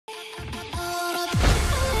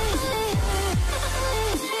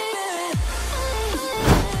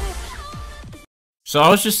So I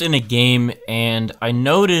was just in a game and I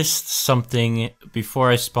noticed something before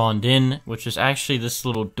I spawned in, which is actually this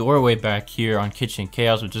little doorway back here on Kitchen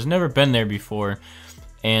Khaos, which has never been there before.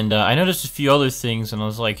 And I noticed a few other things and I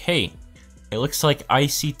was like, hey, it looks like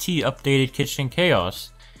ICT updated Kitchen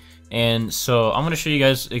Khaos. And so I'm going to show you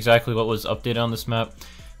guys exactly what was updated on this map.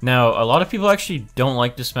 Now, a lot of people actually don't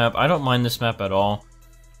like this map. I don't mind this map at all.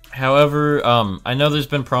 However, I know there's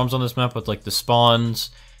been problems on this map with like the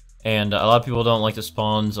spawns. And a lot of people don't like the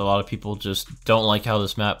spawns. A lot of people just don't like how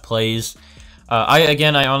this map plays. I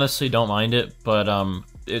honestly don't mind it, but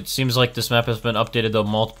it seems like this map has been updated though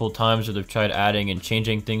multiple times, or they've tried adding and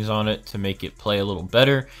changing things on it to make it play a little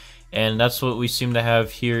better. And that's what we seem to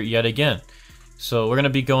have here yet again. So we're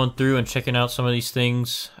gonna be going through and checking out some of these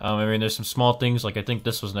things. I mean, there's some small things, like I think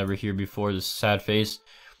this was never here before, this sad face.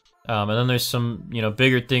 And then there's some,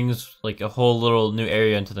 bigger things, like a whole little new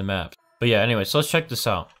area into the map. But yeah, anyway, so let's check this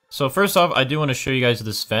out. So first off, I do want to show you guys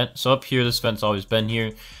this vent. So up here, this vent's always been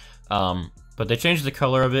here. But they changed the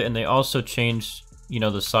color of it, and they also changed,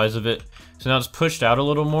 the size of it. So now it's pushed out a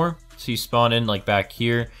little more. So you spawn in, like, back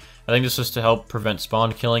here. I think this is to help prevent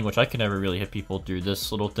spawn killing, which I can never really hit people through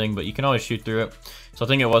this little thing, but you can always shoot through it. So I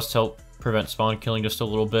think it was to help prevent spawn killing just a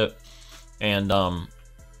little bit. And,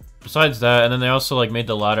 besides that, and then they also, like, made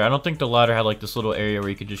the ladder. I don't think the ladder had, like, this little area where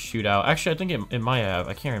you could just shoot out. Actually, I think it might have.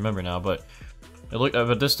 I can't remember now, but...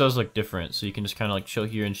 but this does look different, so you can just kind of like chill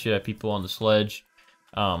here and shoot at people on the sledge.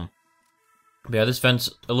 But yeah, this vent's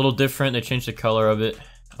a little different. They changed the color of it,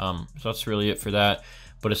 so that's really it for that.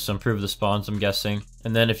 But it's to improve the spawns, I'm guessing.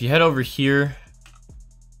 And then if you head over here,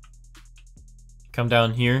 come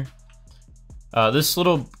down here. This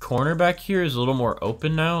little corner back here is a little more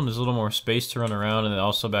open now, and there's a little more space to run around. And then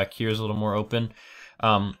also back here is a little more open,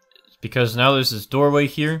 because now there's this doorway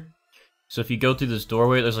here. So if you go through this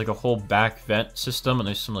doorway, there's like a whole back vent system, and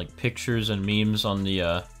there's some like pictures and memes on the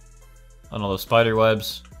on all the spider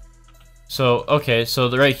webs. So okay, so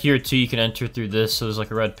right here too, you can enter through this. So there's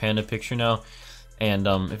like a red panda picture now, and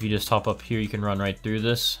if you just hop up here, you can run right through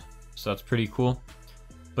this. So that's pretty cool.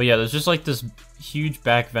 But yeah, there's just like this huge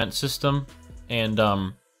back vent system, and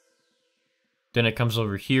then it comes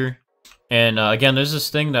over here. And again, there's this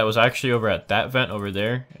thing that was actually over at that vent over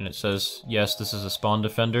there, and it says, yes, this is a spawn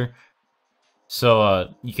defender.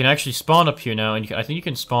 So you can actually spawn up here now, and I think you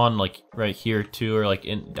can spawn like right here too, or like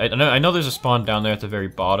in. I know there's a spawn down there at the very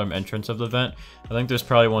bottom entrance of the vent. I think there's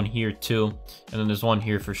probably one here too, and then there's one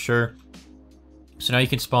here for sure. So now you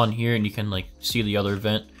can spawn here, and you can like see the other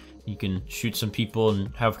vent. You can shoot some people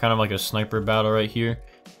and have kind of like a sniper battle right here.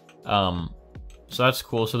 So that's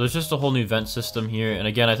cool. So there's just a whole new vent system here, and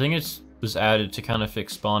again, I think was added to kind of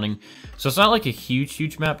fix spawning. So it's not like a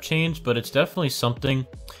huge map change, but it's definitely something.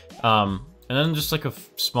 And then just like a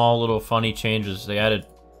small little funny changes. They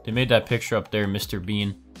made that picture up there, Mr.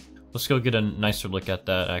 Bean. Let's go get a nicer look at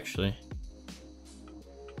that, actually.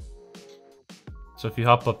 So if you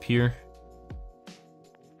hop up here,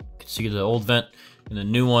 you can see the old vent and the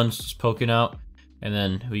new one's just poking out. And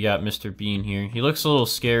then we got Mr. Bean here. He looks a little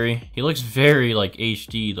scary. He looks very like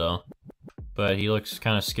HD though, but he looks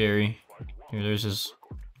kind of scary. Here, there's his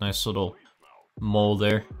nice little mole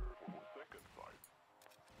there.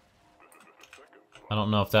 I don't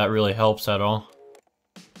know if that really helps at all.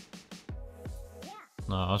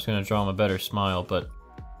 No, I was gonna draw him a better smile, but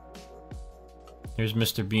here's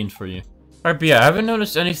Mr. Bean for you. Alright, but yeah, I haven't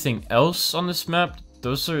noticed anything else on this map.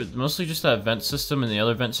 Those are mostly just that vent system, and the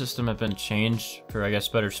other vent system have been changed for, I guess,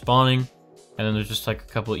 better spawning. And then there's just like a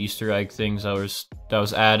couple of Easter egg things that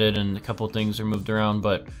was added, and a couple of things are moved around.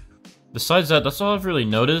 But besides that, that's all I've really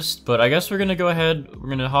noticed. But I guess we're gonna go ahead. We're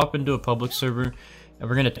gonna hop into a public server. And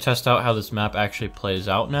we're going to test out how this map actually plays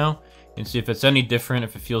out now, and see if it's any different,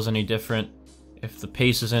 if it feels any different, if the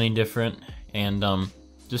pace is any different, and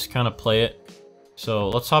just kind of play it. So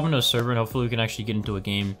let's hop into a server, and hopefully we can actually get into a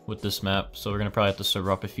game with this map. So we're going to probably have to server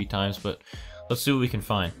up a few times, but let's see what we can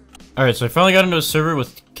find. Alright, so I finally got into a server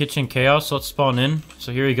with Kitchen Khaos, so let's spawn in.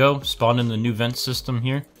 So here we go, spawn in the new vent system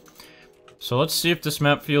here. So let's see if this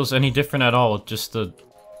map feels any different at all with just the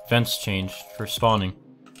vents changed for spawning.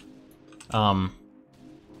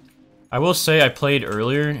 I will say I played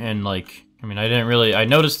earlier, and like, I mean, I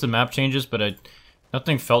noticed the map changes, but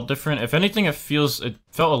nothing felt different. If anything, it felt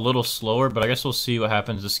a little slower, but I guess we'll see what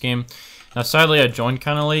happens this game. Now, sadly, I joined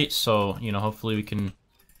kind of late, so, hopefully we can,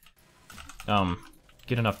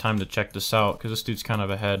 get enough time to check this out, because this dude's kind of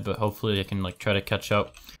ahead, but hopefully I can, like, try to catch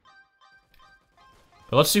up.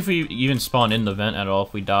 But let's see if we even spawn in the vent at all,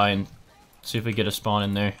 if we die, and see if we get a spawn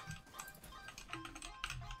in there.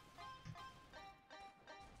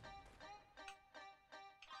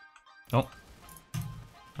 Oh.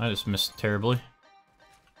 I just missed terribly.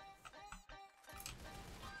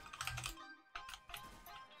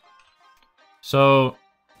 So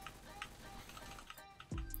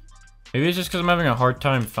maybe it's just because I'm having a hard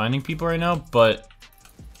time finding people right now, but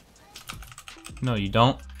no, you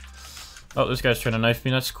don't. Oh, this guy's trying to knife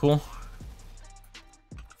me. That's cool.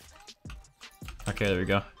 Okay, there we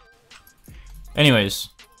go. Anyways,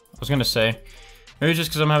 I was gonna say, maybe it's just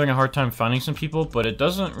because I'm having a hard time finding some people, but it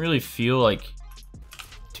doesn't really feel like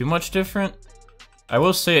too much different. I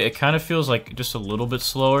will say it kind of feels like just a little bit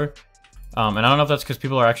slower. And I don't know if that's because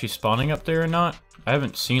people are actually spawning up there or not. I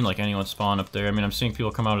haven't seen like anyone spawn up there. I mean, I'm seeing people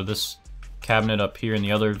come out of this cabinet up here in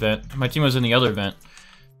the other vent. My team was in the other vent,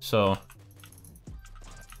 so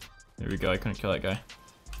there we go. I couldn't kill that guy.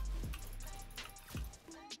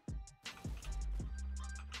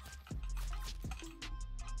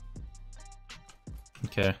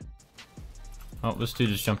 Okay. Oh, this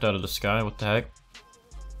dude just jumped out of the sky. What the heck?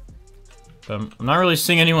 But I'm not really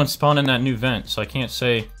seeing anyone spawn in that new vent, so I can't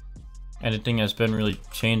say anything has been really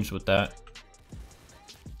changed with that.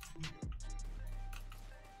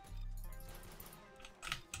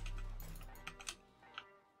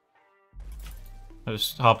 I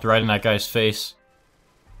just hopped right in that guy's face.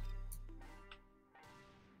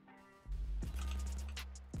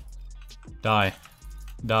 Die.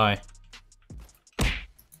 Die.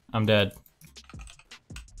 I'm dead.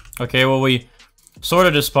 Okay, well we sort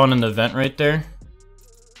of just spawned in the vent right there.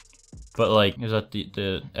 But like, is that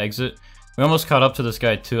the exit? We almost caught up to this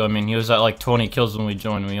guy too. I mean, he was at like 20 kills when we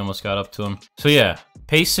joined. We almost got up to him. So yeah,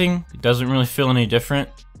 pacing doesn't really feel any different.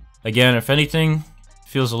 Again, if anything,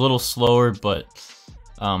 feels a little slower, but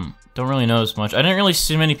don't really notice much. I didn't really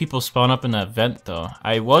see many people spawn up in that vent though.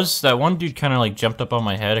 That one dude kind of like jumped up on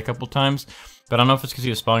my head a couple times, but I don't know if it's because he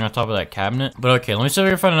was spawning on top of that cabinet. But okay, let me see if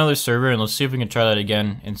we can find another server and let's see if we can try that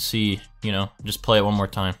again and see, you know, just play it one more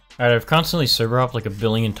time. Alright, I've constantly server hopped like a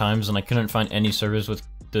billion times and I couldn't find any servers with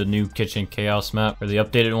the new Kitchen Khaos map, or the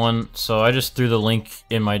updated one, so I just threw the link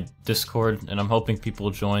in my Discord and I'm hoping people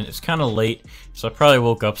will join. It's kind of late, so I probably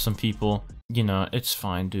woke up some people. You know, it's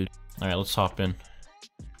fine, dude. Alright, let's hop in.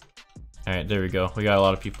 Alright, there we go. We got a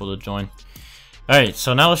lot of people to join. Alright,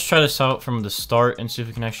 so now let's try this out from the start and see if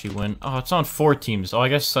we can actually win. Oh, it's on 4 teams. Oh, I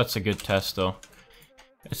guess that's a good test, though.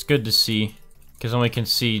 It's good to see, because then we can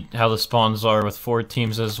see how the spawns are with 4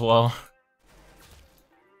 teams as well.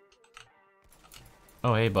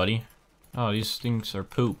 Oh, hey, buddy. Oh, these things are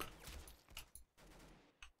poop.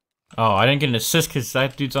 Oh, I didn't get an assist because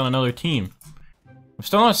that dude's on another team. I'm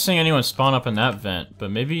still not seeing anyone spawn up in that vent, but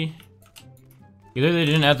maybe either they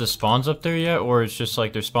didn't add the spawns up there yet, or it's just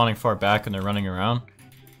like they're spawning far back and they're running around.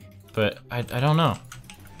 But I don't know.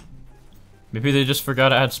 Maybe they just forgot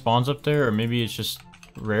to add spawns up there, or maybe it's just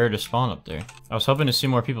rare to spawn up there. I was hoping to see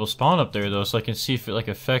more people spawn up there though, so I can see if it like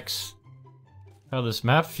affects how this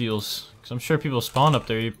map feels. Because I'm sure people spawn up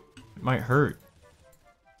there, it might hurt.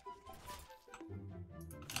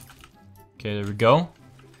 Okay, there we go.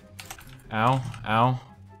 Ow, ow.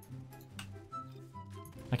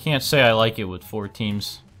 I can't say I like it with 4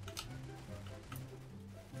 teams.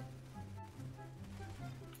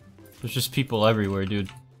 There's just people everywhere,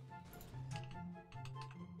 dude.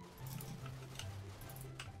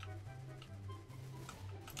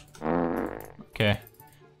 Okay.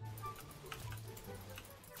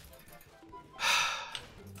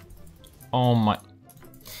 Oh my...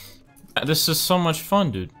 This is so much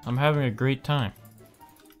fun, dude. I'm having a great time.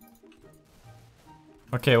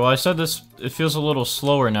 Okay, well I said this, it feels a little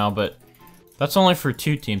slower now, but that's only for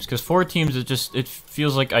 2 teams, because 4 teams, it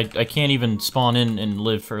feels like I can't even spawn in and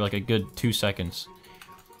live for like a good 2 seconds.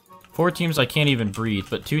 4 teams, I can't even breathe,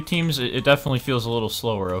 but 2 teams, it definitely feels a little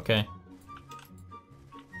slower, okay?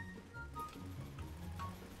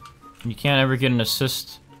 You can't ever get an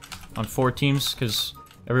assist on 4 teams, because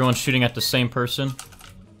everyone's shooting at the same person.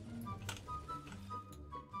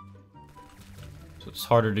 So it's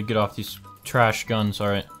harder to get off these trash guns.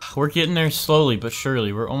 Alright. We're getting there slowly but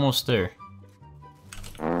surely. We're almost there.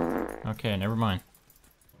 Okay, never mind.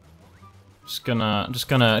 Just gonna...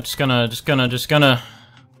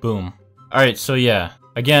 Boom. Alright, so yeah.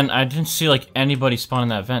 Again, I didn't see like anybody spawn in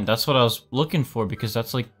that vent. That's what I was looking for, because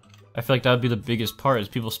that's like... I feel like that would be the biggest part, is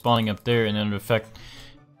people spawning up there, and then it would affect,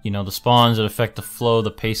 you know, the spawns, it affect the flow,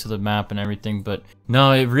 the pace of the map and everything, but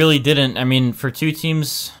no, it really didn't. I mean, for 2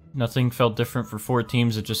 teams, nothing felt different. For 4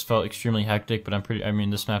 teams, it just felt extremely hectic, but I mean,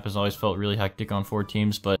 this map has always felt really hectic on 4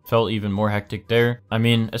 teams, but felt even more hectic there. I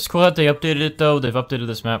mean, it's cool that they updated it though. They've updated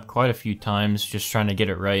this map quite a few times, just trying to get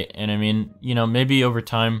it right, and I mean, you know, maybe over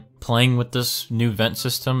time, playing with this new vent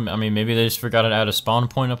system, I mean, maybe they just forgot to add a spawn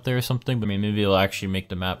point up there or something, but I mean, maybe it'll actually make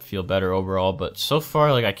the map feel better overall, but so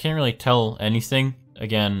far, like, I can't really tell anything.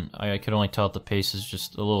 Again, I could only tell that the pace is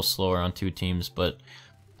just a little slower on 2 teams, but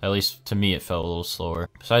At least to me, it felt a little slower.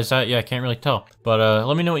 Besides that, yeah, I can't really tell. But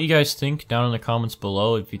let me know what you guys think down in the comments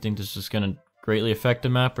below if you think this is gonna greatly affect the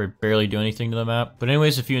map or barely do anything to the map. But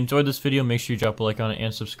anyways, if you enjoyed this video, make sure you drop a like on it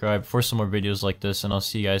and subscribe for some more videos like this, and I'll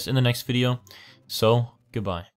see you guys in the next video. So, goodbye.